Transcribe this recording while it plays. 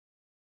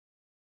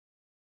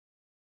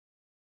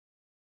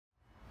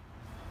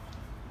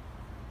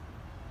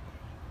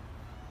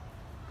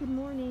Good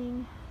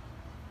morning.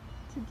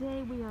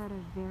 Today we are at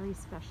a very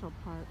special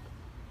park.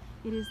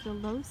 It is the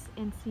Los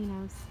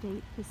Encinos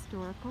State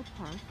Historical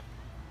Park,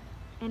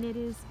 and it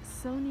is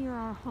so near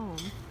our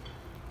home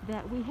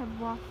that we have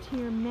walked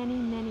here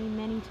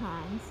many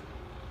times,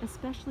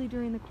 especially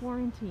during the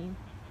quarantine.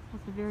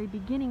 At the very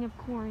beginning of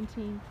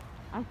quarantine,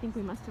 I think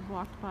we must have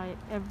walked by it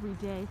every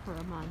day for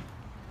a month.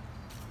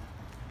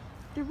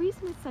 The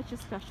reason it's such a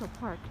special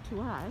park to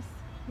us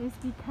is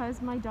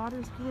because my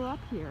daughters grew up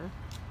here.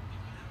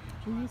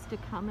 We used to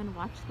come and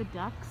watch the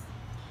ducks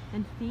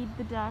and feed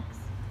the ducks.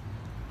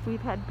 We've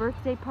had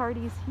birthday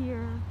parties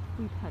here.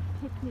 We've had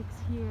picnics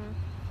here.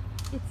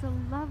 It's a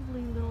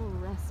lovely little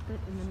respite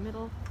in the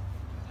middle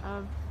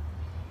of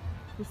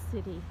the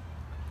city.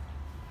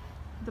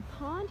 The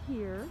pond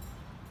here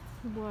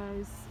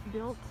was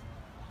built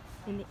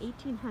in the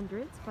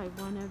 1800s by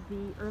one of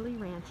the early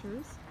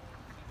ranchers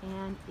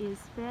and is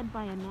fed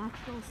by a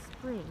natural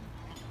spring.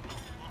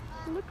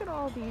 Look at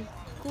all these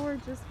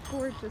gorgeous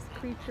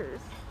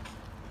creatures.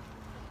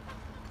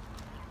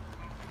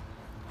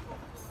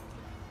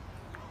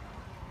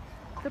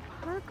 The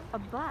park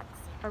abuts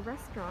a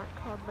restaurant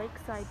called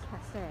Lakeside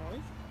Cafe,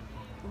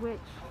 which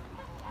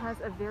has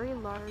a very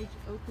large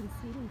open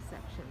seating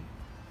section.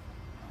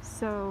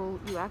 So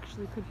you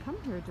actually could come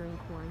here during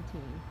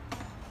quarantine.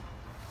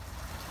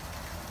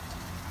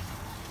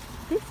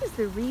 This is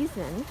the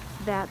reason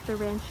that the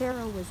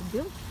ranchero was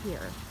built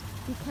here,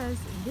 because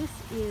this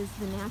is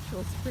the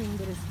natural spring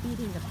that is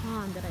feeding the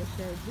pond that I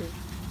showed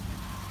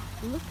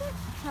you. Look at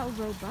how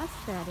robust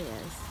that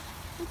is.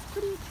 It's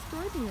pretty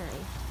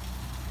extraordinary.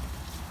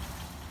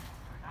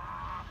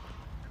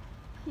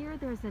 Here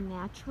there's a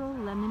natural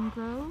lemon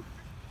grove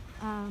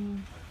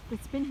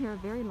that's been here a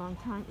very long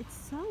time. It's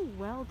so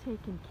well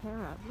taken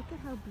care of. Look at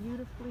how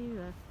beautifully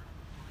the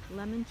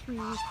lemon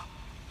trees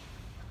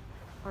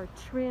are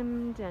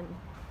trimmed and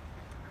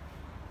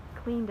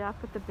cleaned up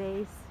at the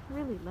base.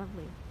 Really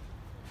lovely.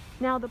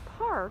 Now the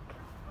park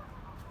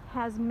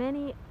has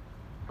many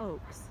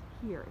oaks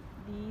here.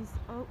 These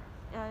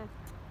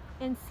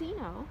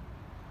Encino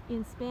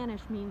in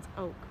Spanish means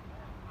oak.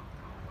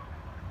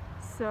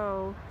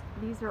 So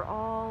these are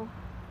all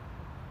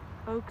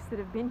oaks that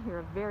have been here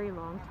a very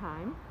long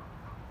time.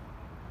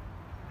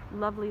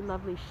 Lovely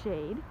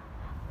shade.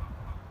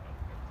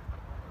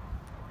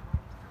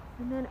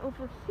 And then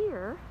over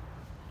here,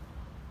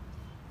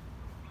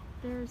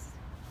 there's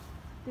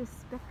this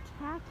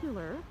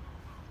spectacular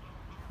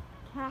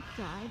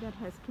cacti that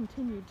has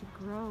continued to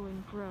grow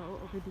and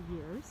grow over the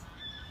years.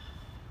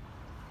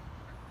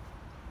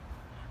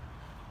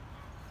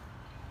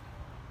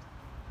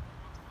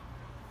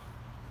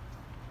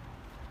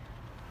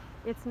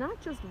 It's not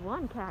just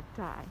one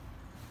cacti,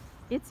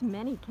 it's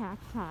many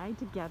cacti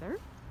together.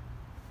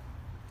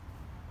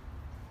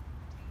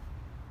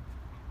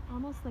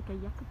 Almost like a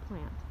yucca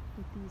plant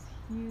with these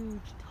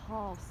huge,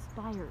 tall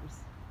spires.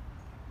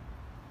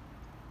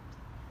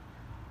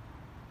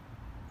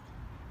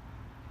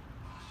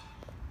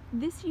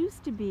 This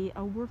used to be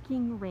a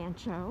working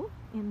rancho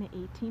in the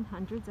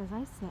 1800s, as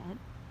I said.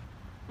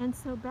 And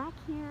so back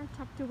here,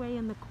 tucked away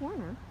in the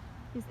corner,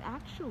 is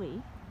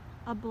actually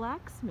a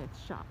blacksmith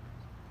shop.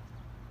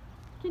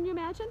 Can you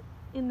imagine?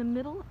 In the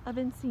middle of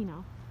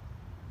Encino.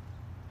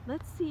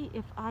 Let's see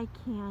if I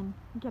can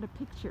get a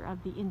picture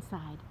of the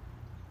inside.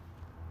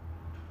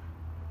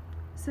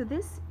 So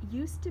this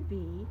used to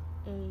be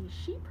a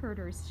sheep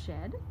herder's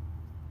shed,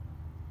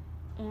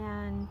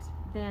 and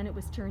then it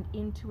was turned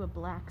into a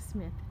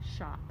blacksmith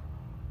shop.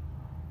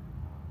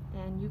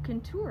 And you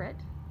can tour it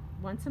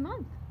once a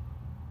month.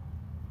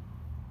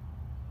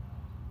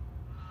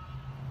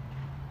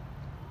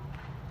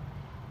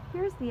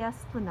 Here's the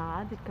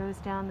esplanade that goes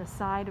down the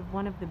side of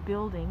one of the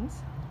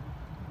buildings.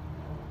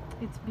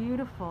 It's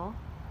beautiful,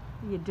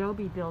 the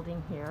adobe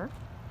building here.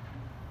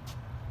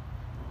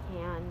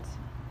 And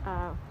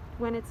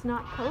when it's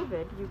not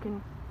COVID, you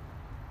can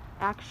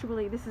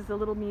actually, this is a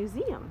little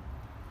museum,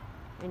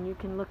 and you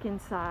can look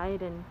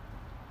inside and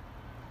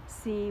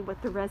see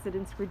what the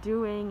residents were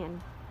doing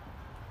and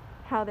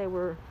how they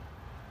were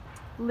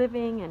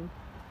living and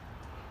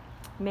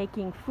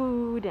making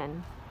food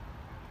and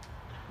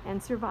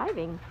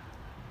surviving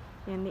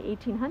in the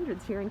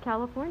 1800s here in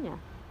California.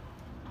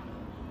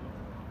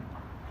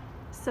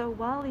 So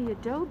while the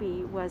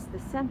adobe was the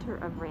center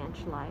of ranch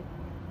life,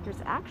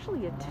 there's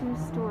actually a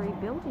two-story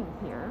building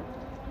here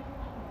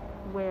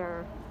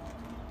where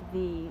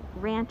the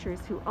ranchers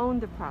who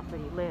owned the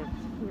property lived.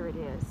 Here it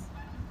is.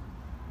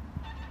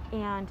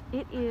 And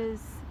it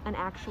is an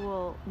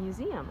actual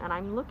museum. And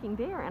I'm looking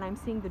there and I'm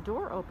seeing the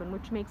door open,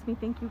 which makes me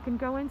think you can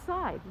go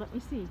inside. Let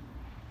me see.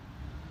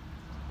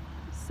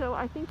 So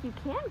I think you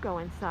can go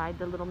inside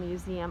the little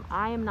museum.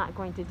 I am not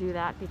going to do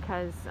that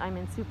because I'm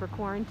in super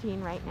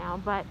quarantine right now,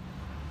 but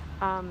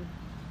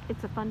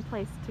it's a fun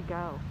place to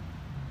go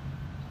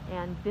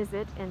and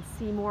visit and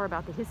see more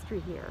about the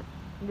history here.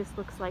 This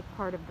looks like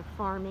part of the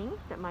farming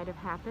that might have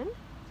happened,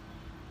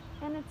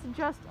 and it's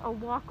just a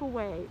walk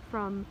away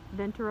from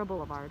Ventura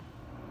Boulevard.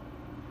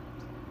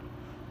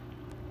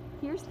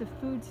 Here's the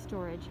food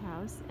storage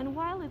house, and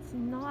while it's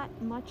not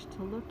much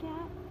to look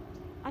at,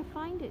 I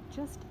find it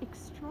just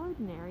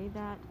extraordinary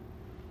that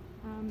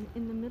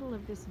in the middle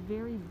of this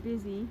very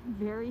busy,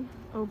 very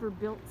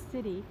overbuilt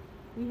city,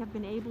 we have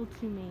been able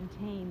to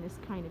maintain this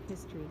kind of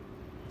history.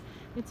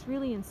 It's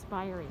really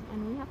inspiring,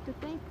 and we have to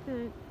thank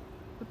the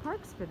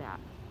parks for that.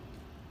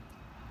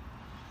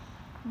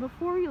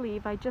 Before we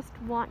leave, I just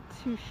want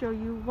to show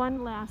you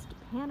one last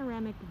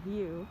panoramic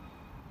view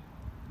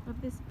of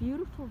this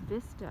beautiful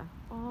vista,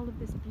 all of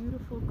this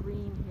beautiful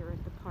green here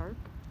at the park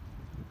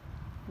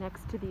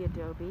next to the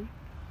adobe.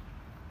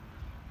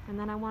 And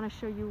then I want to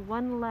show you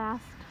one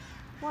last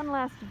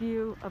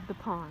view of the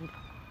pond.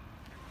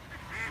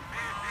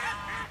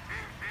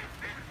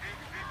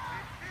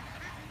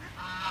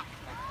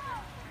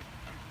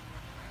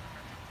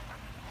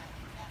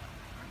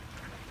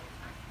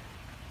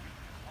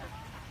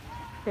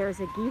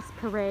 There's a geese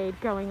parade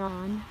going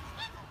on.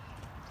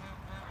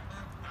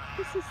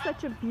 This is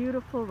such a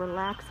beautiful,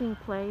 relaxing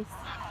place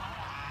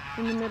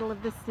in the middle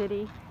of the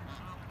city.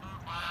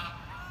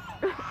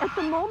 At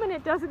the moment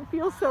it doesn't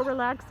feel so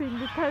relaxing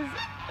because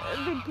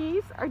the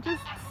geese are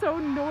just so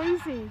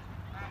noisy.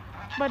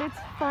 But it's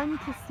fun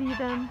to see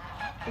them,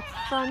 it's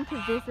fun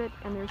to visit,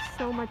 and there's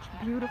so much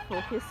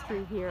beautiful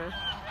history here.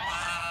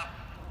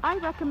 I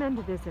recommend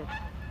a visit.